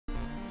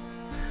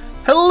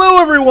Hello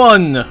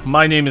everyone!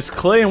 My name is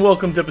Clay and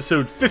welcome to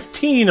episode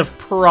 15 of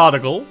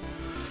Prodigal.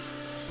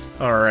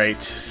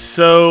 Alright,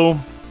 so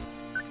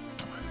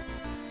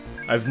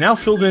I've now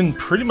filled in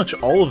pretty much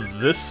all of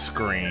this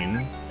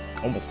screen.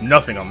 Almost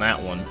nothing on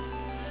that one.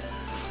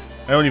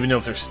 I don't even know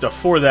if there's stuff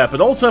for that, but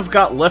all I've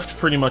got left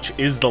pretty much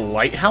is the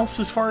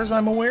lighthouse as far as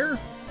I'm aware.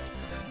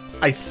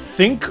 I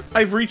think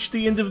I've reached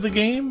the end of the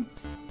game.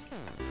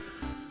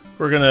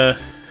 We're gonna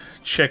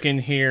check in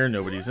here.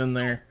 Nobody's in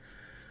there.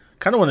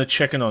 Kind of want to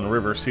check in on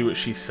River, see what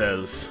she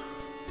says.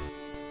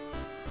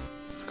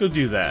 Let's go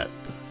do that.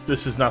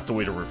 This is not the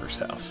way to River's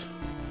house.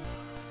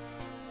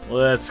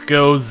 Let's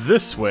go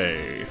this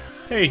way.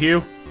 Hey,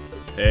 Hugh.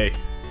 Hey.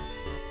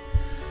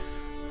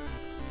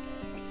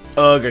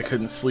 Ugh, I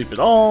couldn't sleep at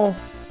all.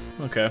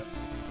 Okay.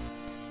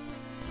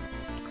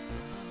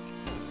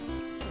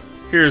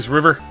 Here's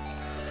River.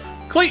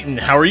 Clayton,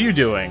 how are you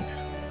doing?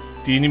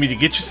 Do you need me to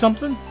get you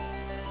something?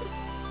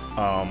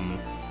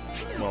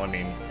 Well, I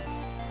mean,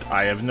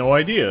 I have no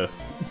idea.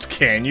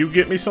 Can you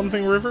get me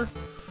something, River?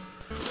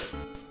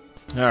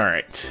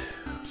 Alright.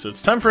 So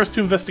it's time for us to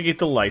investigate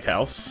the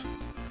lighthouse.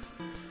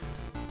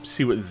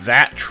 See what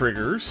that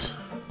triggers.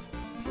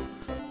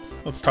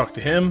 Let's talk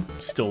to him.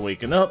 Still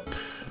waking up.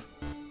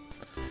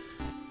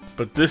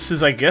 But this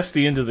is, I guess,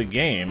 the end of the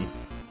game.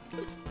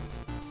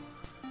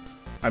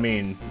 I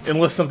mean,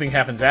 unless something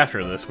happens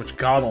after this, which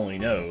God only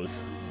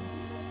knows.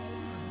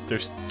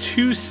 There's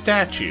 2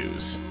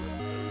 statues.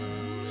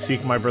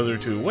 Seek my brother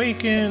to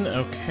awaken.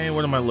 Okay,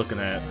 what am I looking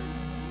at?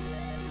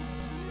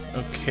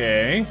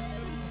 Okay.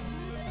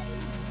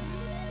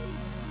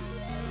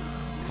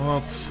 Well,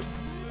 it's...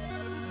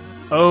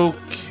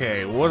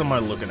 Okay, what am I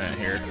looking at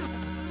here?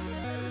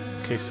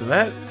 Okay, so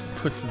that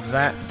puts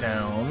that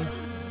down.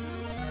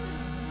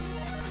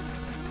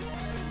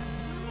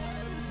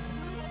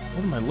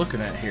 What am I looking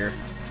at here?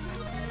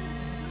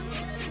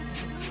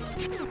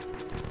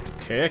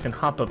 Okay, I can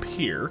hop up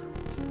here.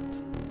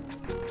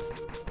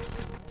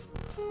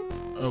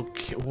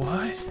 Okay,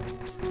 what?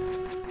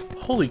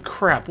 Holy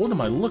crap, what am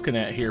I looking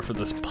at here for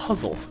this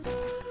puzzle?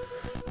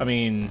 I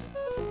mean...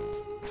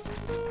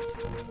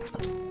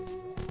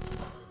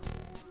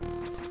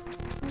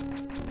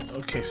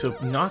 Okay, so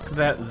knock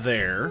that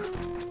there.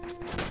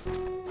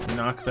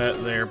 Knock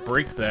that there,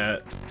 break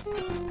that.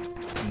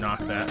 Knock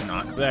that,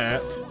 knock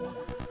that.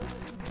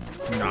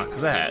 Knock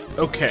that.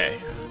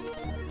 Okay.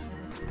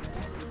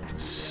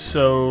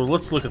 So,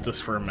 let's look at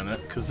this for a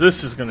minute, because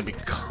this is going to be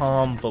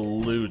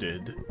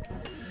convoluted.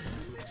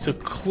 So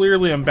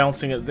clearly I'm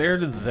bouncing it there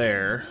to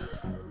there.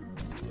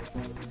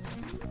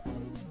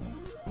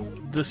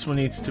 This one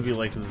needs to be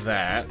like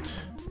that.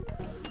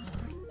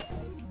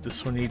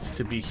 This one needs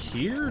to be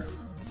here?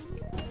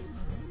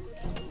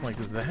 Like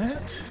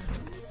that?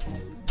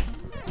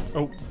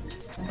 Oh,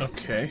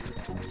 okay.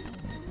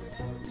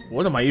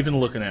 What am I even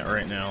looking at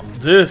right now?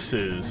 This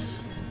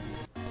is...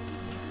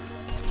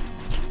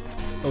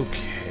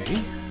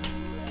 Okay.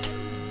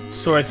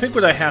 So I think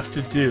what I have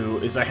to do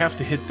is I have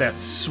to hit that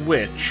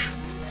switch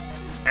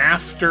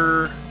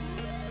after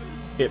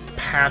it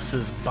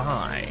passes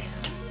by.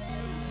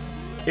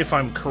 If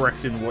I'm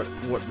correct in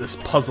what this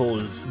puzzle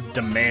is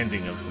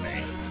demanding of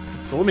me.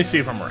 So let me see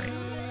if I'm right.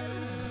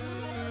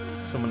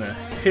 So I'm gonna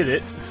hit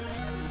it.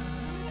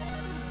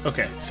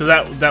 Okay, so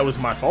that was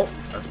my fault.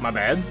 That's my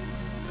bad.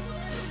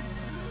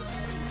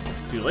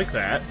 Do like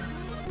that.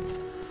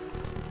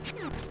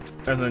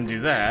 And then do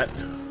that.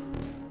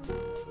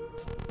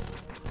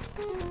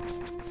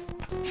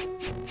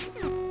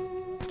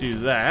 Do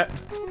that.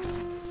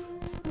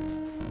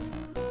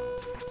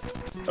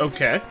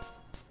 Okay.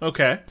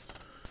 Okay.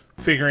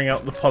 Figuring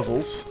out the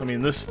puzzles. I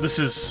mean, this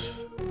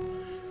is...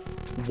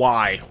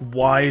 Why?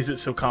 Why is it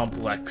so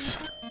complex?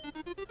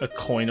 A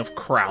coin of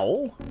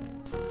Crowl?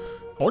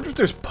 I wonder if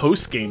there's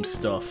post-game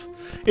stuff.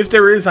 If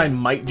there is, I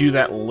might do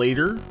that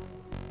later.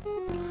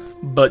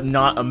 But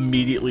not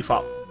immediately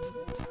follow...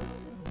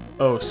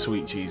 Oh,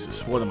 sweet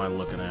Jesus. What am I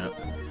looking at?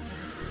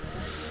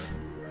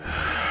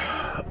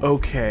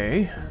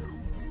 Okay.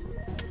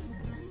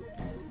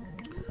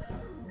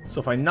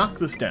 So if I knock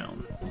this down...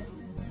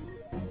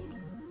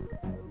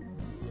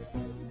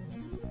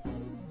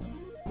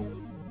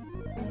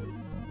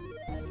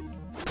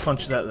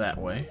 Punch that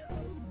way.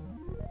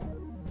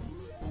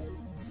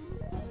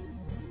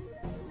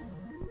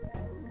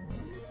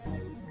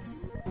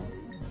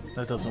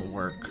 That doesn't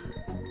work.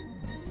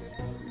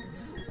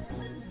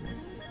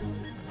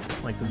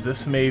 Like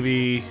this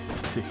maybe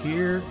to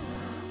here?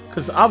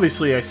 Because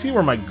obviously I see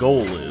where my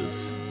goal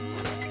is.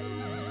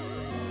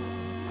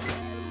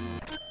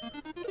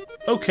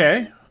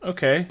 Okay,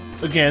 okay.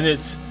 Again,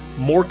 it's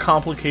more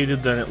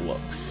complicated than it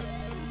looks.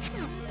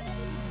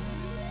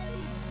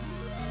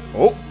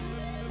 Oh!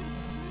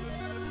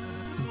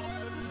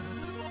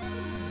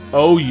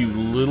 Oh, you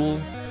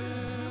little...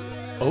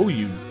 Oh,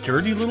 you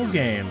dirty little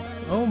game.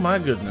 Oh my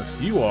goodness,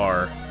 you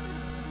are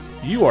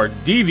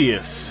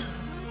devious.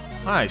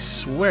 I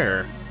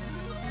swear.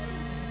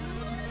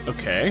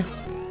 Okay.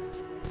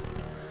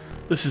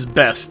 This is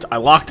best. I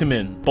locked him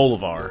in,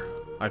 Bolivar.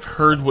 I've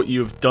heard what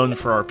you have done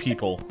for our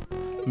people.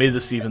 May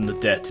this even the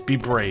debt. Be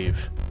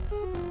brave.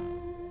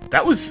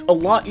 That was a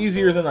lot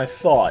easier than I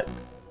thought.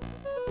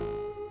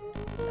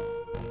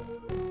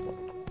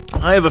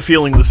 I have a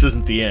feeling this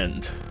isn't the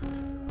end.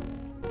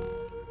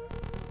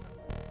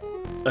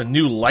 A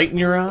new light in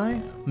your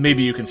eye?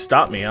 Maybe you can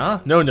stop me,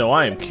 huh? No,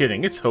 I am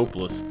kidding. It's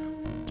hopeless.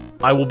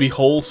 I will be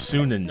whole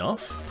soon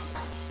enough?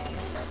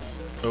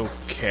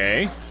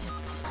 Okay.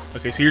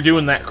 Okay, so you're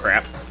doing that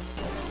crap.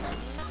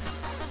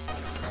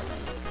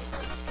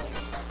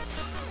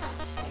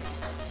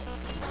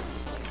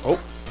 Oh.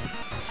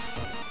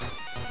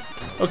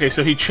 Okay,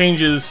 so he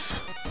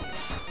changes...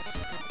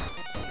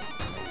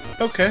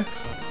 Okay.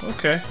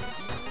 Okay.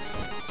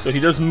 So he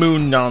does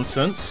moon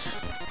nonsense.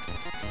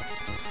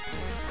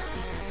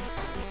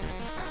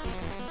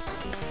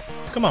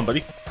 Come on,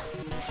 buddy.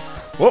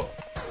 Whoop.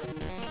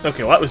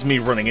 Okay, well that was me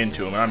running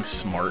into him. I'm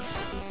smart.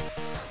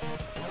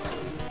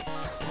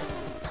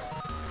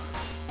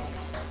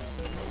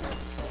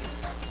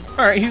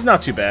 Alright, he's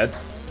not too bad.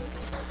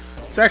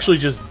 It's actually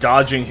just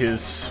dodging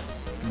his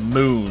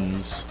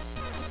moons,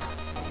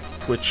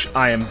 which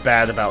I am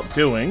bad about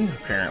doing,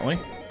 apparently.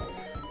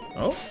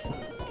 Oh.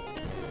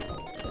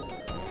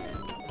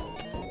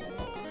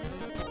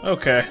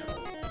 Okay.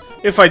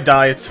 If I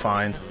die, it's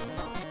fine.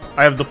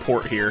 I have the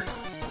port here.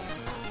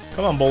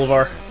 Come on,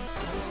 Bolivar.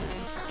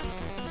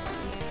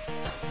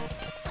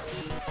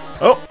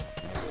 Oh!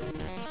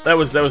 That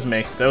was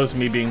me. That was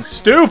me being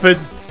stupid!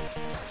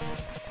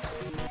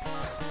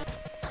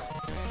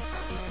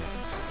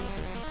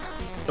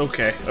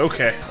 Okay.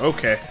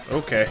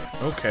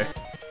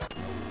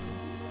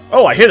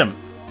 Oh, I hit him!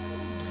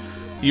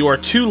 You are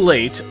too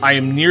late. I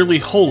am nearly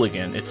whole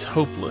again. It's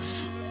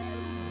hopeless.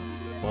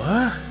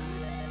 What?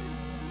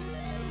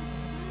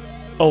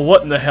 Oh,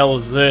 what in the hell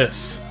is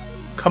this?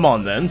 Come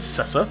on then,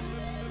 Sessa.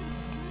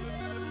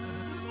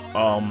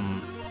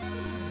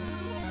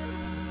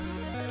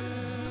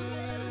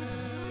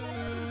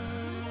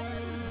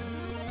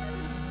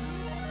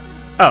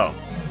 Oh.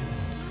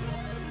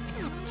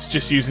 It's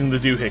just using the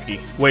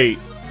doohickey. Wait.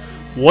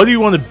 What do you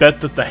want to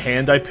bet that the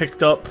hand I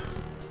picked up...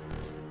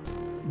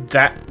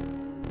 That...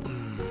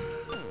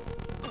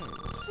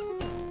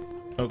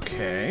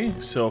 Okay,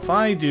 so if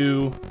I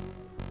do...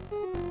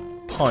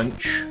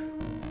 Punch...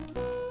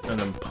 And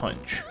then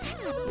punch.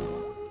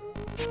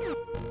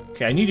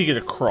 Okay, I need to get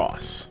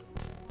across.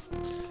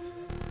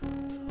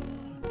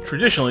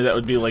 Traditionally, that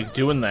would be like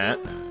doing that.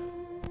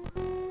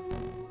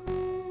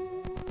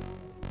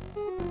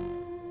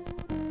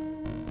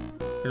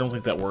 I don't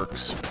think that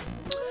works.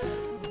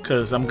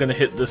 Because I'm going to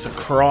hit this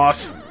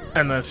across,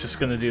 and that's just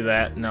going to do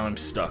that. Now I'm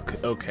stuck.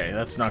 Okay,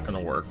 that's not going to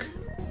work.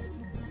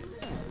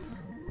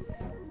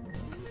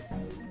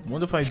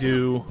 What if I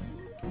do...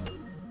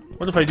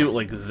 What if I do it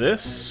like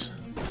this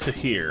to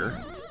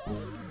here?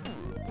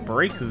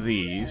 Break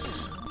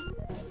these.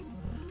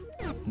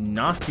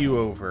 Knock you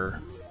over.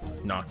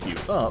 Knock you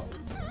up.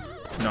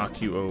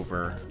 Knock you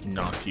over.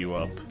 Knock you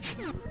up.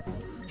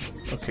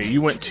 Okay,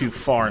 you went too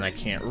far and I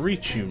can't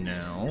reach you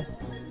now.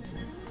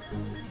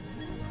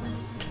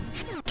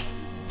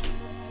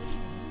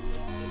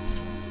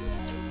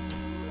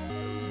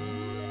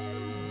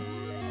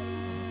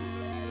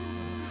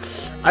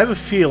 I have a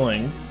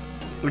feeling,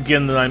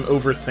 again, that I'm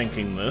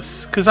overthinking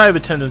this, because I have a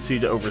tendency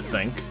to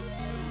overthink.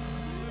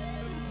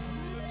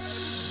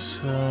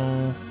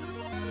 So...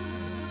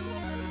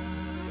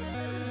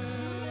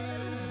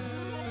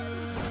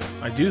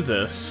 I do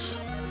this.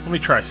 Let me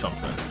try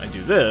something. I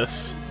do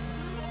this.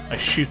 I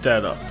shoot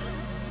that up.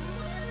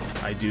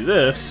 I do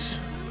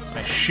this.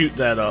 I shoot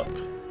that up.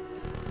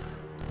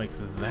 Like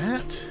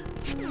that?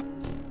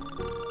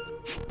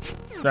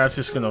 That's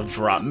just gonna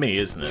drop me,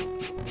 isn't it?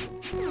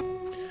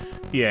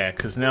 Yeah,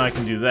 because now I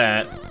can do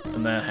that,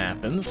 and that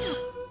happens.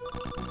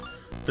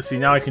 But see,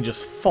 now I can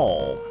just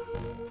fall.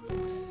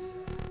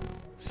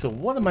 So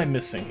what am I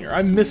missing here?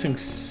 I'm missing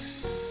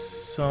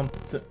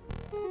something...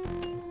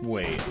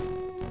 Wait.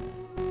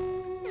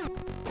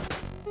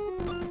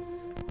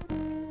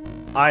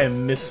 I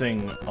am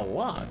missing a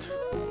lot.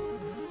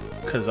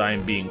 Because I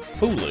am being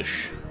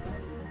foolish.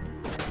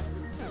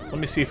 Let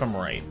me see if I'm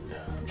right.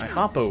 I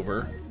hop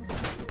over,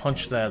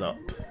 punch that up.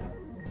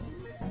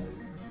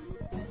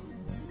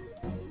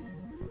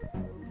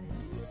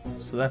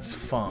 So that's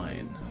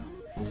fine.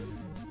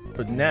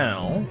 But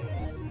now...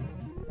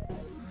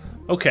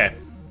 Okay.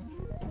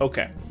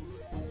 Okay.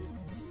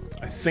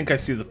 I think I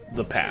see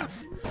the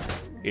path.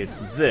 It's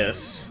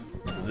this,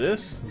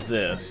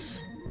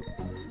 this,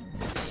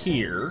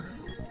 here,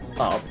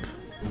 up,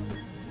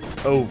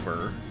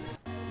 over,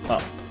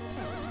 up.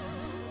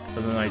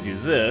 And then I do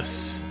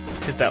this,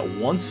 hit that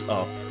once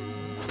up,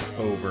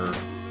 over,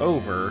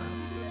 over,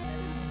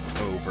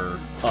 over,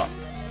 up.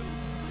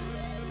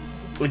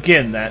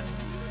 Again, that...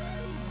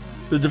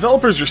 The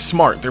developers are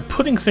smart. They're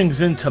putting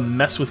things in to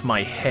mess with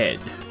my head.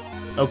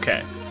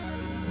 Okay.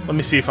 Let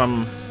me see if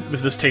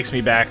this takes me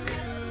back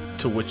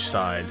to which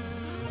side.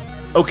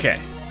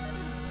 Okay.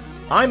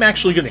 I'm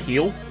actually going to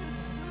heal.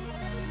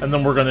 And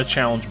then we're going to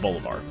challenge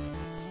Boulevard.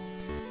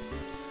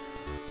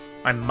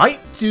 I might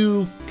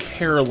do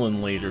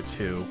Carolyn later,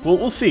 too.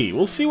 We'll see.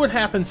 We'll see what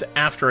happens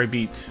after I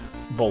beat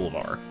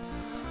Bolivar.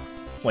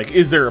 Like,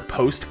 is there a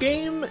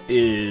post-game?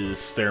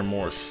 Is there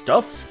more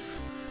stuff?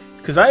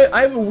 Because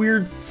I have a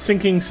weird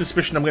sinking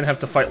suspicion I'm going to have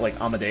to fight, like,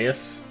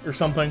 Amadeus or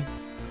something.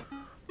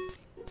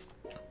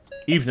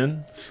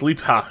 Evening. Sleep.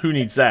 Ha, who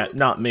needs that?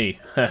 Not me.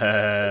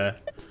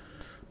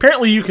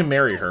 Apparently you can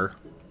marry her.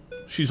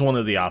 She's one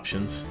of the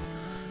options.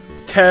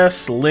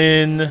 Tess,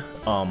 Lynn,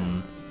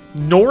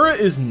 Nora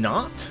is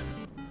not.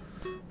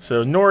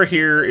 So Nora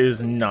here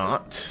is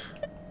not.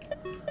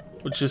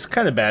 Which is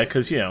kind of bad,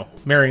 because, you know,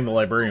 marrying the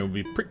librarian would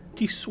be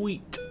pretty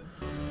sweet.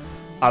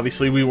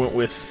 Obviously, we went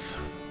with,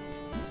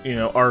 you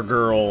know, our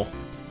girl,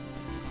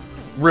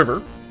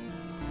 River.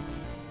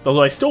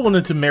 Although I still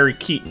wanted to marry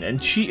Keaton,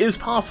 and she is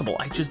possible.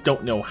 I just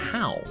don't know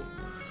how.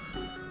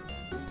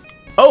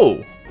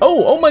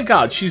 Oh my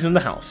god, she's in the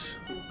house.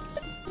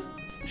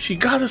 She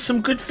got us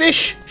some good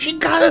fish. She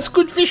got us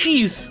good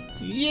fishies.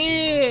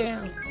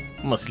 Yeah.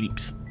 I'm gonna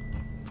sleeps.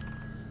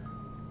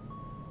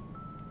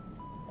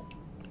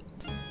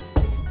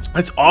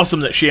 It's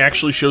awesome that she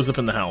actually shows up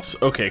in the house.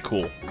 Okay,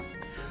 cool.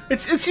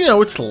 It's you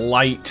know, it's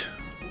light.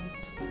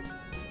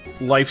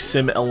 Life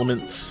sim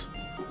elements.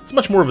 It's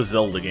much more of a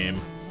Zelda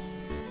game.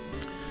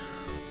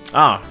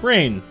 Ah,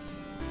 rain.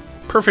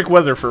 Perfect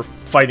weather for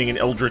fighting an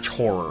eldritch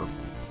horror.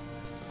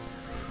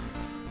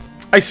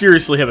 I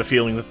seriously have a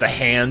feeling that the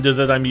hand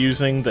that I'm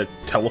using that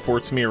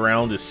teleports me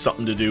around is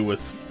something to do with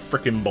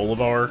frickin'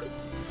 Bolivar.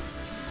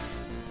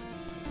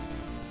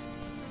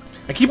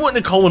 I keep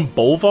wanting to call him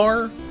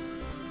Bolvar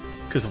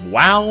because of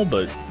WoW,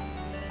 but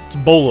it's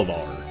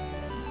Bolivar.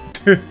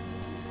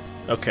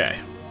 Okay.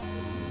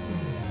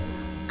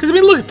 Because, I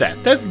mean, look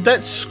at that.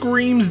 That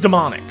screams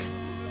demonic.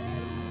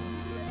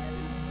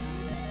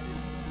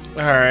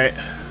 Alright.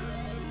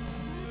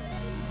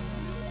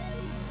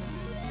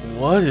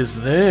 What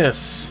is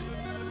this?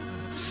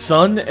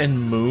 Sun and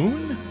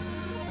moon?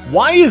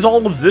 Why is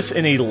all of this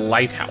in a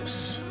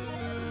lighthouse?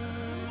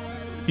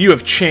 You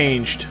have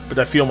changed, but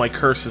I feel my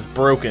curse is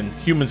broken.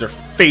 Humans are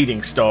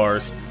fading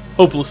stars,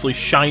 hopelessly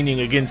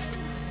shining against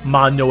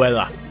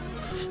Manuela.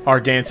 Our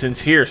dance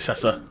ends here,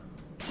 Sessa.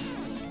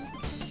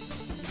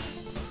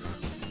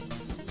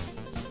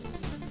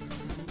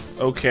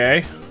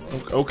 Okay.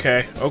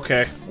 Okay.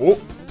 Whoa.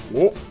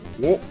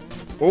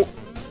 Whoa.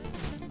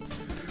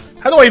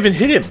 How do I even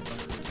hit him?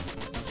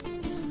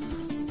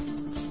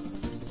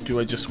 Do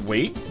I just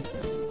wait?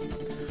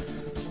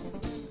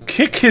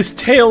 Kick his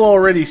tail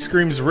already,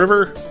 screams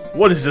River.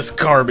 What is this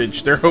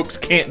garbage? Their hopes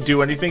can't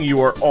do anything.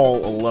 You are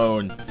all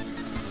alone.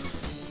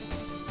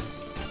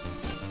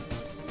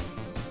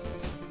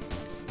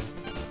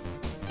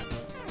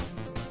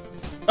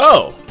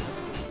 Oh!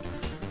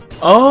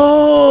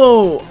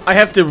 Oh! I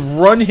have to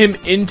run him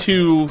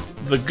into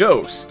the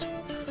ghost.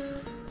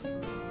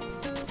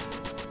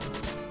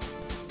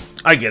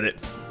 I get it.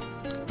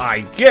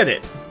 I get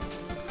it.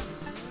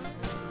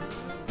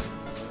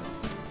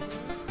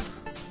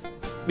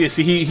 Yeah,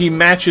 see, he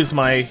matches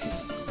my...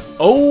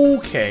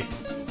 Okay.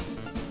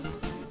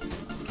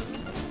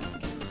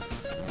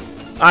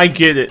 I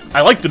get it.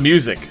 I like the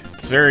music.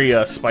 It's very,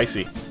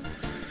 spicy.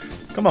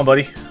 Come on,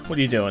 buddy. What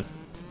are you doing?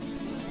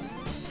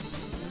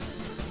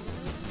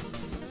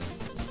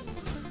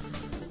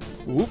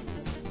 Whoop.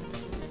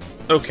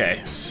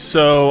 Okay,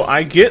 so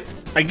I get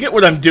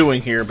what I'm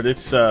doing here, but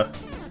it's,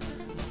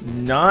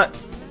 not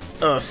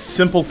a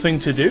simple thing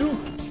to do.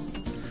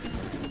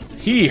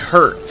 He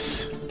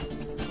hurts.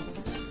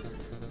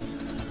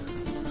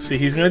 See,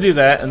 he's going to do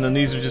that, and then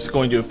these are just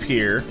going to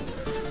appear.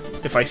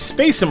 If I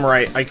space him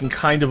right, I can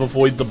kind of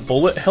avoid the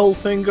bullet hell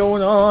thing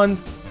going on.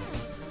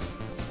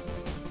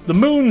 The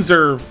moons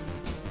are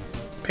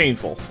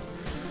painful.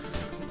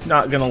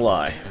 Not gonna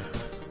lie.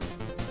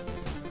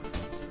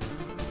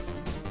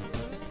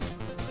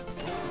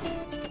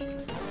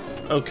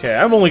 Okay,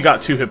 I've only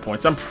got 2 hit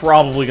points. I'm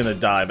probably gonna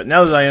die, but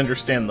now that I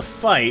understand the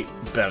fight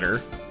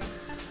better,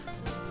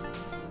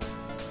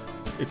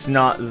 it's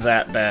not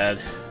that bad.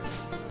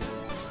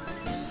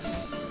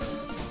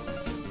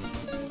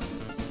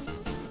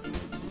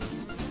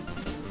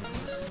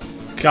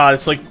 God,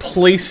 it's like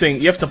placing...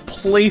 You have to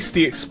place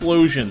the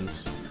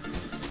explosions.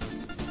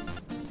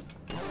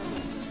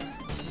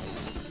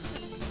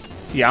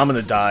 Yeah, I'm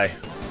gonna die.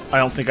 I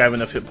don't think I have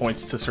enough hit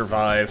points to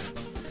survive.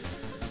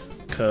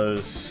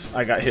 Because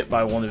I got hit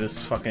by one of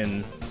his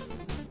fucking...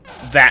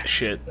 that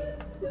shit.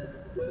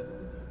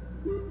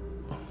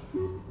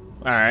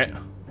 Alright.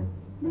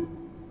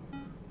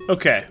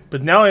 Okay,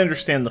 but now I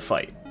understand the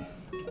fight.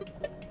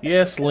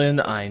 Yes, Lynn,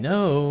 I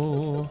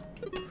know.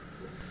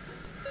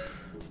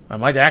 I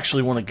might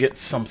actually want to get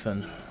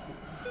something.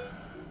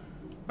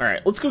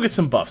 Alright, let's go get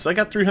some buffs. I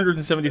got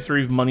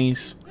 373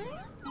 monies.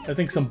 I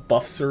think some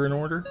buffs are in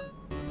order.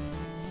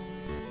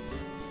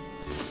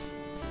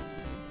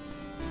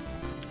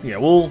 Yeah,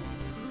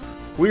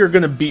 we are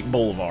going to beat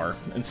Bolivar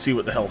and see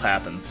what the hell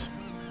happens.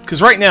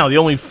 Because right now, the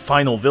only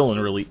final villain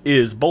really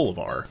is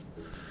Bolivar.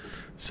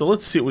 So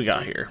let's see what we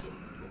got here.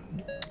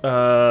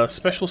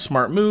 Special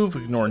smart move,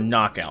 ignore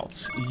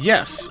knockouts.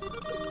 Yes.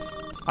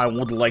 I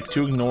would like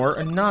to ignore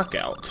a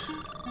knockout.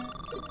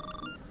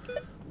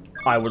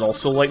 I would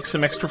also like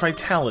some extra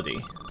vitality.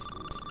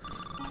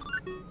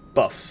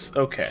 Buffs,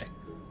 okay.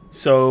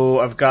 So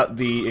I've got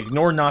the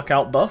ignore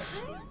knockout buff.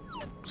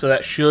 So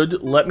that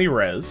should let me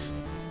res.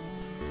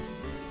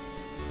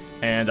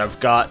 And I've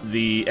got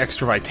the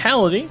extra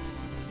vitality.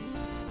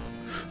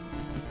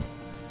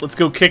 Let's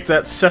go kick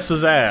that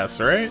Sessa's ass,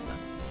 right?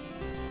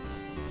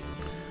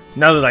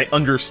 Now that I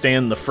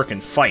understand the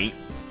frickin' fight.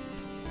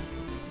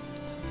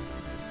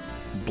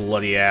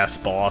 Bloody ass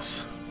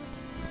boss.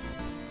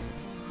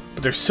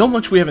 But there's so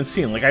much we haven't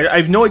seen. Like, I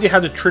have no idea how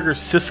to trigger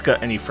Siska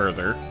any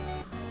further.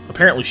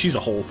 Apparently she's a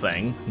whole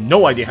thing.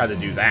 No idea how to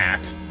do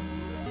that.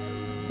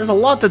 There's a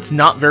lot that's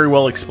not very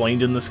well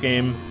explained in this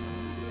game.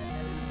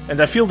 And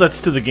I feel that's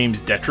to the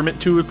game's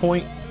detriment to a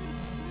point.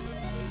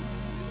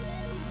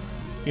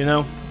 You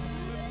know?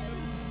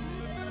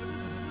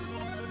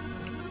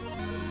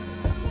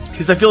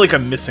 Because I feel like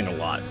I'm missing a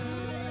lot.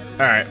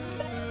 Alright.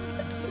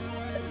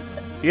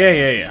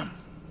 Yeah.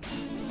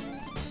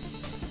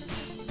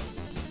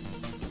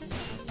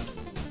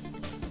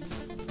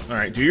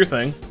 Alright, do your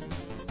thing.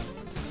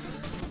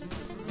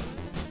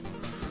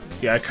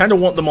 Yeah, I kind of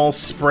want them all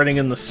spreading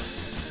in the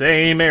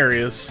same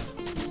areas.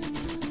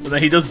 And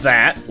then he does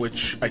that,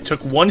 which I took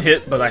one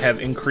hit, but I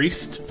have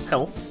increased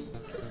health.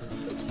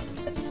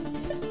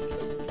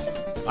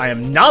 I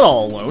am not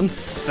all alone,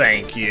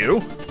 thank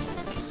you.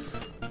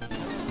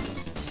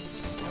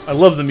 I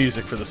love the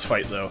music for this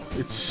fight, though.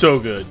 It's so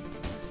good.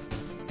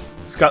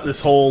 It's got this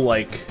whole,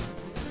 like...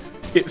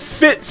 It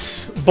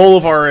fits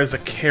Bolivar as a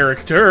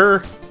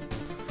character.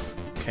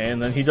 Okay,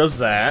 and then he does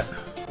that.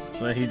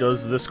 And then he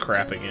does this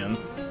crap again.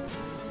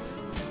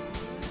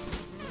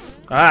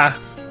 Ah!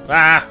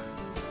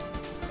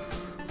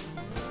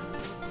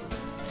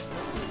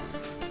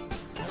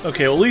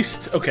 Okay, well, at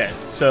least... Okay,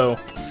 so...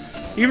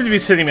 Even if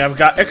he's hitting me, I've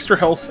got extra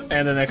health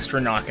and an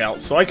extra knockout,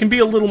 so I can be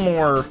a little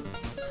more...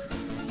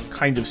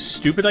 kind of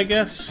stupid, I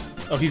guess.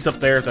 Oh, he's up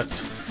there. That's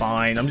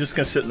fine. I'm just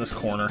gonna sit in this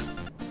corner.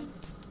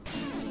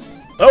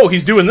 Oh,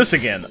 he's doing this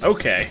again.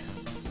 Okay.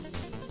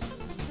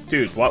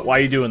 Dude, why are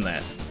you doing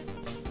that?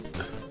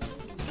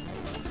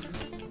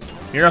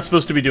 You're not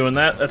supposed to be doing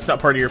that. That's not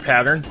part of your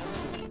pattern.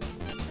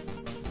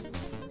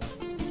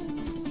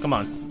 Come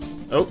on.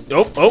 Oh.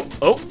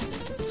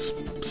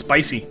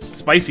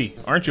 Spicy,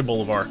 aren't you,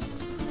 Bolivar?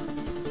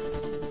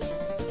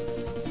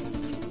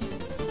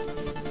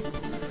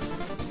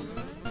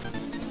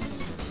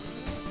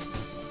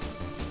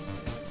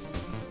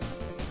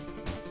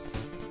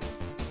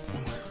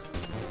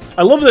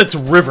 I love that it's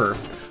River.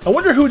 I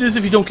wonder who it is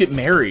if you don't get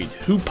married.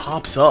 Who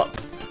pops up?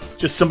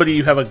 Just somebody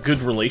you have a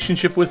good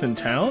relationship with in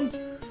town?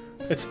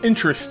 It's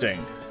interesting.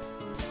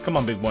 Come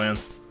on, big man.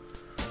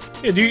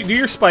 Yeah, do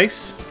your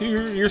spice. Do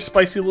your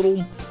spicy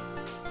little...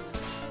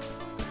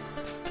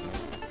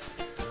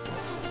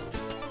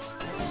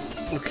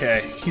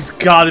 Okay, he's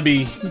gotta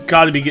be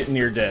getting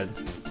near dead.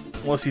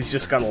 Unless he's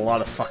just got a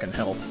lot of fucking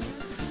health.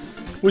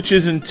 Which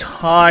is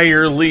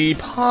entirely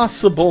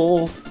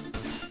possible.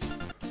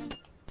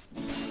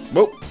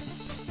 Whoop.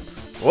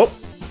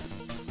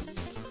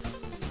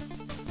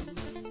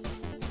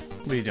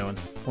 What are you doing?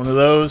 One of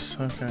those?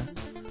 Okay.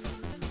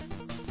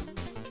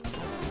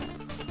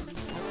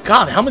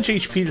 God, how much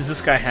HP does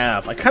this guy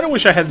have? I kind of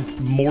wish I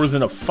had more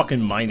than a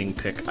fucking mining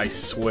pick, I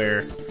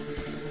swear.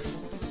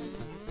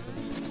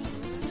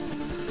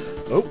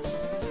 Oh.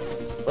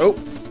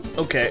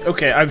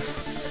 Okay. I'm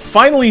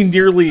finally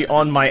nearly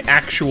on my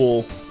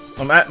actual...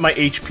 I'm at my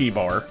HP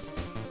bar.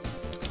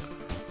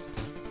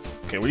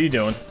 Okay, what are you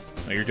doing?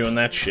 Oh, you're doing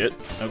that shit.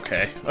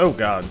 Okay. Oh,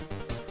 God.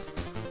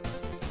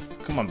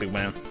 Come on, big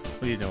man.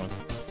 What are you doing?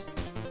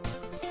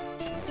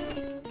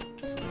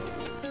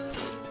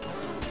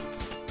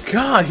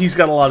 God, he's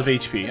got a lot of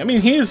HP. I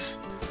mean, he is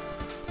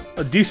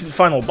a decent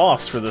final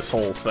boss for this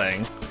whole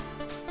thing.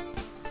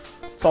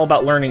 It's all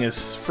about learning his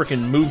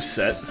frickin'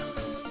 moveset.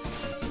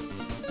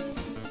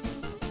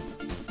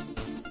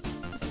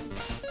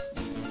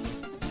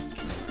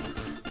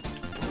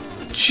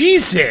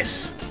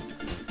 Jesus!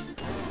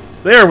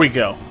 There we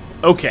go.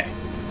 Okay.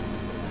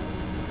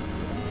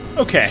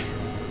 Okay.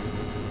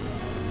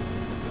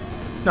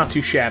 Not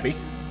too shabby.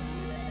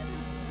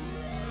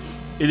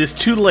 It is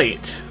too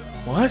late.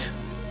 What?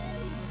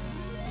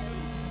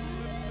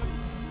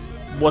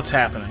 What's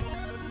happening?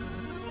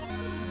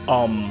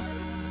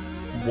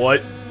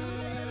 What?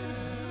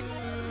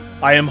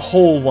 I am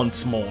whole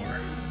once more.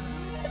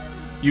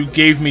 You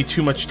gave me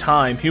too much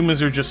time.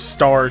 Humans are just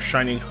stars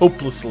shining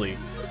hopelessly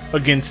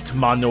against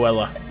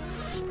Manuela.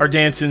 Our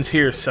dance ends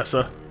here,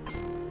 Sessa.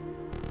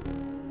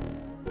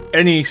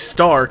 Any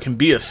star can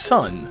be a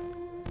sun.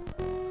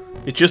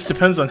 It just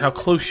depends on how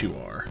close you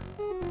are.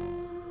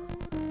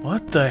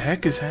 What the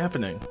heck is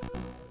happening?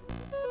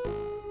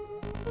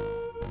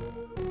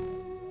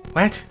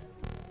 What?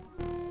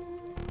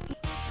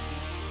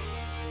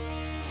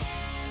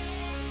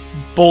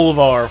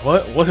 Bolivar,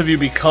 what have you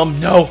become?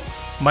 No!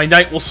 My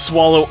night will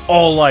swallow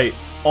all light.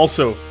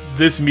 Also,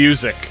 this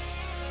music.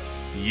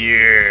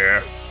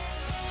 Yeah.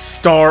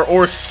 Star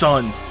or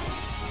sun.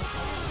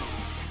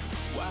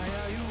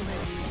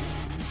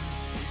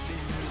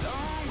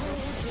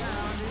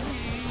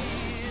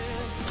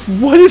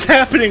 What is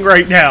happening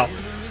right now?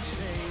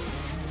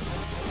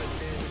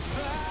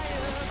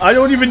 I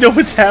don't even know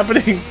what's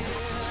happening.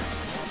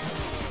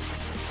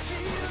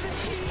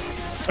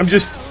 I'm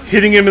just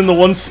hitting him in the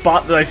one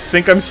spot that I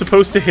think I'm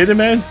supposed to hit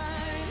him in.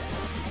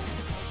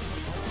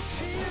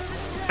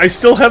 I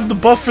still have the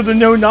buff for the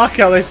no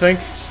knockout, I think.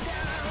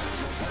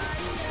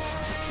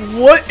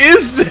 What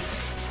is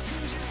this?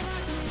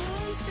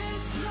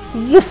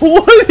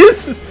 What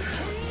is this?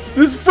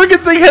 This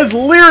freaking thing has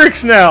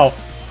lyrics now!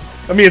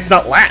 I mean, it's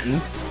not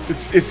Latin.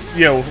 It's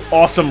you know,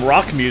 awesome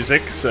rock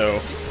music, so...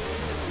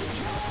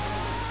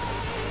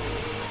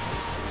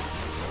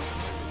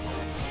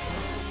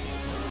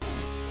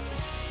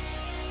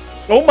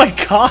 Oh my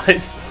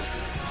god!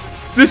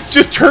 This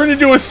just turned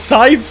into a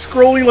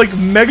side-scrolling, like,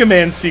 Mega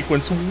Man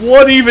sequence.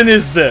 What even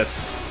is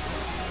this?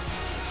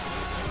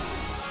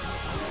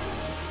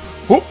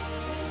 Whoop.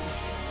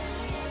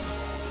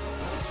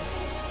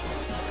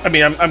 I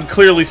mean, I'm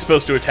clearly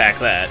supposed to attack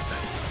that.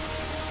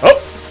 Oh!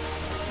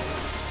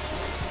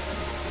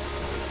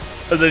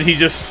 And then he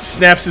just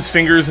snaps his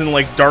fingers and,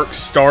 like, dark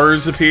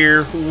stars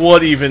appear.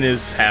 What even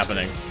is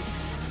happening?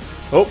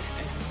 Oh.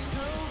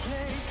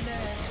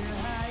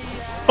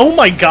 Oh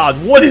my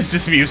god, what is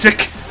this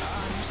music?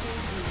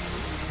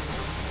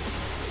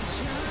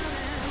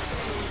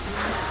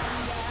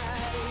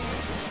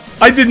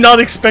 I did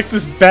not expect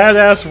this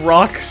badass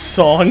rock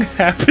song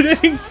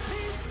happening.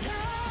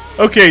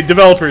 Okay,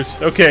 developers.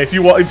 Okay, if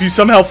you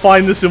somehow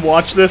find this and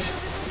watch this,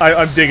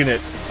 I'm digging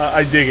it.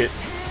 I dig it.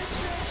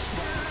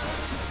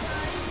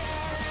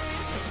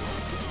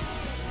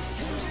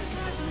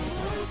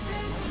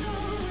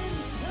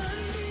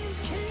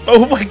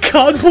 Oh my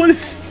god,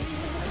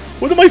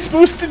 what am I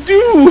supposed to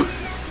do?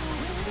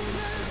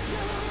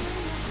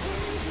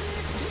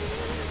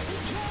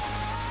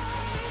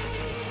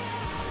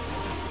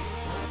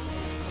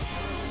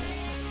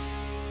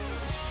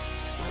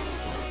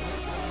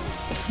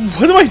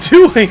 What am I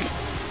doing?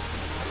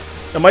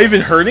 Am I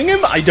even hurting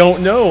him? I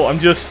don't know. I'm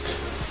just...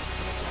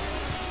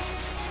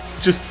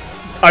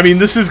 I mean,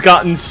 this has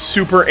gotten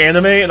super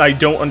anime, and I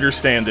don't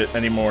understand it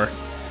anymore.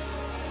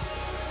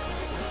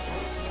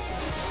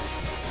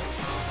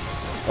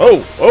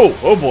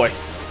 Oh boy.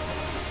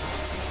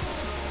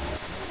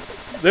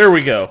 There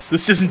we go.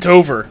 This isn't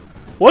over.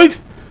 What?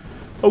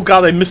 Oh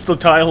god, I missed the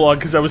dialogue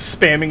because I was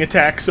spamming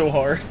attack so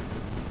hard.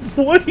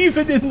 What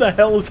even in the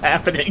hell is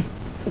happening?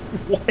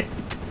 What?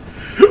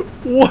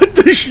 What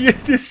the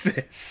shit is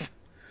this?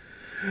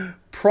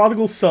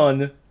 Prodigal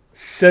son,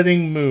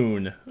 setting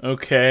moon.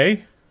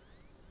 Okay.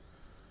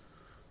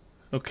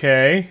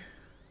 Okay.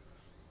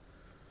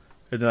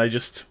 And then I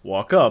just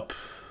walk up.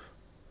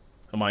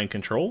 Am I in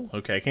control?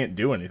 Okay, I can't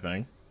do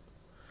anything.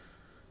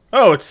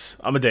 Oh, it's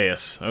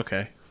Amadeus.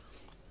 Okay.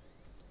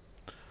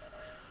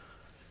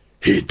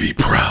 He'd be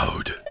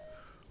proud.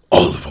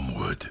 All of them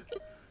would.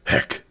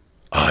 Heck,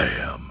 I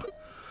am.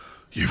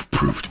 You've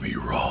proved me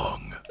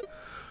wrong.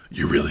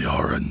 You really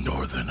are a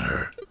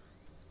northerner.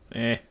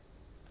 Eh.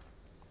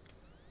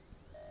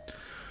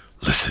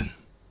 Listen,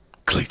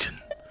 Clayton.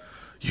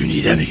 You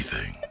need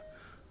anything,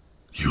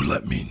 you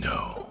let me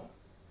know.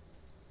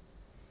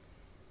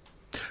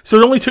 So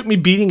it only took me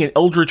beating an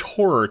eldritch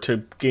horror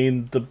to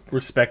gain the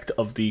respect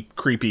of the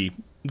creepy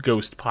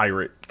ghost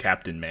pirate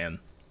captain man.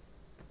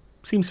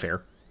 Seems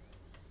fair.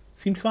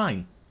 Seems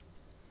fine.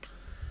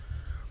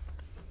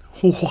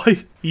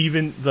 What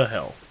even the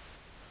hell?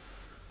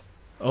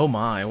 Oh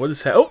my, what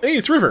is that? Oh, hey,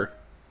 it's River!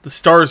 The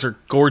stars are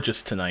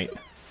gorgeous tonight.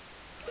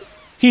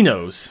 He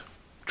knows.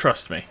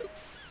 Trust me.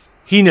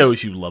 He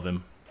knows you love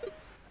him.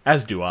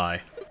 As do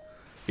I.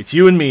 It's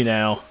you and me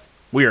now.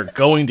 We are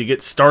going to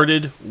get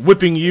started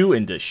whipping you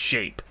into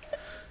shape.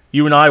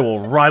 You and I will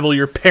rival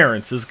your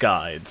parents as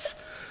guides.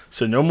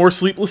 So no more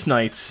sleepless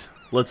nights.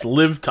 Let's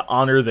live to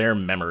honor their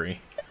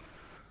memory.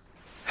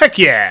 Heck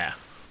yeah!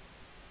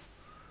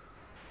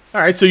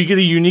 Alright, so you get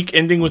a unique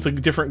ending with a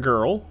different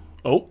girl.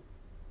 Oh.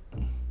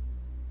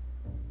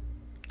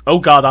 Oh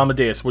god,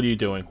 Amadeus, what are you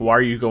doing? Why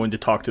are you going to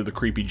talk to the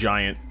creepy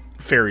giant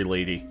fairy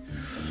lady?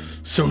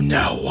 So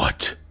now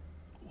what?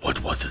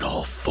 What was it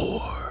all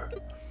for?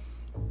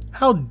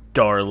 How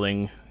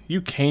darling.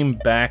 You came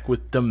back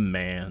with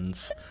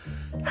demands.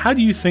 How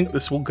do you think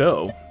this will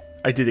go?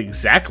 I did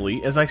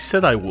exactly as I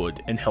said I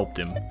would and helped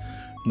him.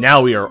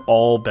 Now we are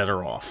all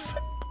better off.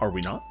 Are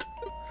we not?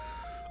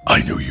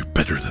 I know you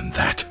better than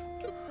that.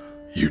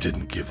 You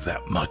didn't give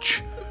that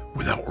much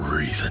without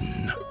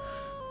reason.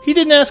 He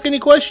didn't ask any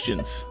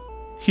questions.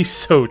 He's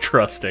so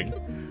trusting.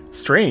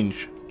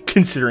 Strange,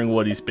 considering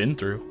what he's been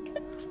through.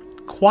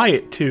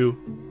 Quiet, too.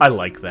 I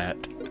like that.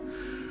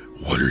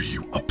 What are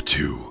you up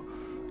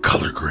to,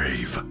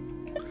 Colorgrave?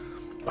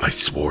 I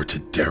swore to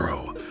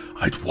Darrow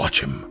I'd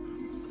watch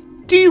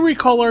him. Do you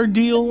recall our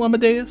deal,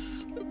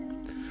 Amadeus?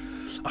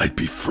 I'd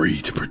be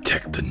free to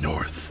protect the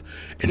North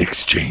in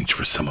exchange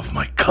for some of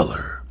my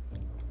color.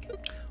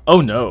 Oh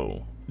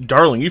no.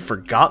 Darling, you've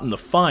forgotten the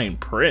fine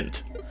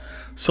print.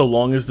 So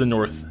long as the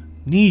North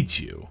needs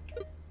you.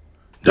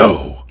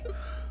 No!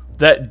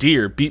 That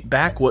deer beat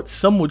back what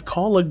some would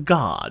call a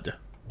god.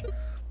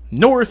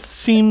 North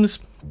seems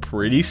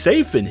pretty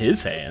safe in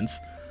his hands.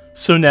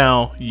 So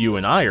now you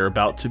and I are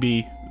about to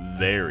be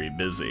very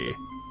busy.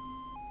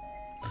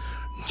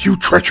 You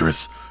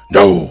treacherous!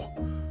 No!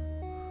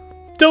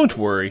 Don't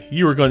worry,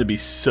 you are going to be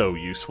so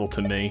useful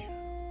to me.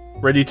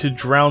 Ready to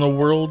drown a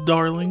world,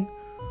 darling?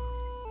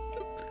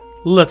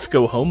 Let's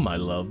go home, my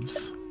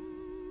loves.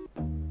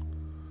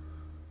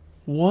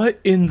 What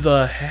in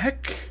the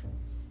heck?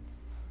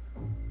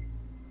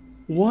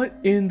 What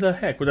in the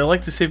heck? Would I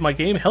like to save my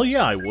game? Hell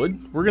yeah, I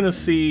would. We're gonna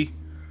see...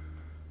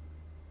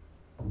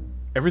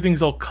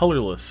 Everything's all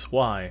colorless.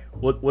 Why?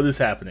 What is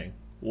happening?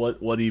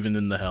 What even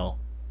in the hell?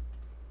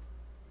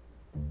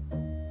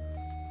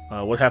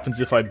 What happens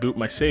if I boot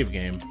my save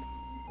game?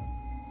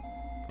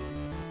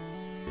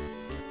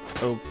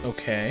 Oh,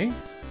 okay.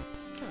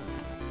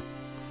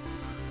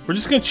 We're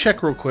just gonna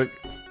check real quick.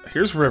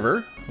 Here's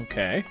River.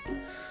 Okay.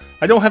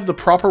 I don't have the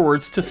proper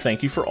words to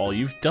thank you for all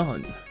you've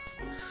done.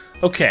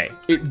 Okay,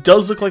 it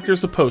does look like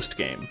there's a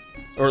post-game.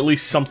 Or at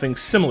least something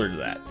similar to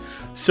that.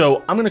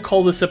 So, I'm gonna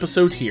call this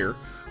episode here.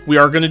 We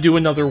are gonna do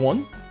another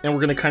one, and we're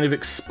gonna kind of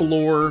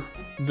explore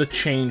the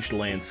changed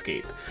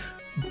landscape.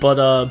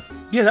 But,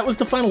 yeah, that was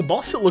the final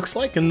boss, it looks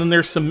like, and then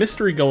there's some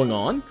mystery going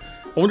on.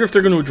 I wonder if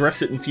they're going to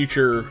address it in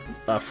future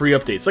free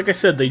updates. Like I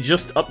said, they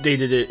just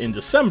updated it in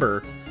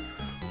December,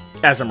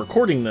 as I'm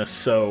recording this,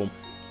 so...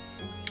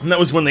 And that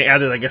was when they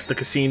added, I guess, the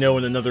casino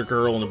and another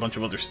girl and a bunch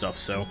of other stuff,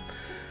 so...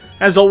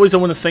 As always, I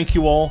want to thank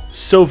you all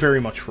so very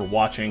much for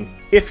watching.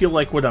 If you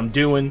like what I'm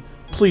doing,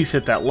 please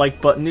hit that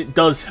like button. It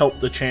does help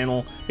the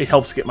channel. It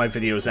helps get my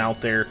videos out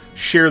there.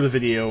 Share the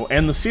video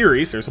and the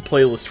series. There's a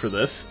playlist for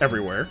this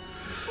everywhere.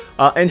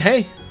 And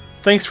hey,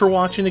 thanks for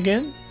watching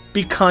again.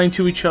 Be kind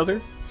to each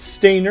other.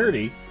 Stay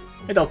nerdy.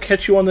 And I'll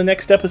catch you on the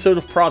next episode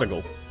of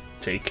Prodigal.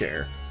 Take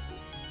care.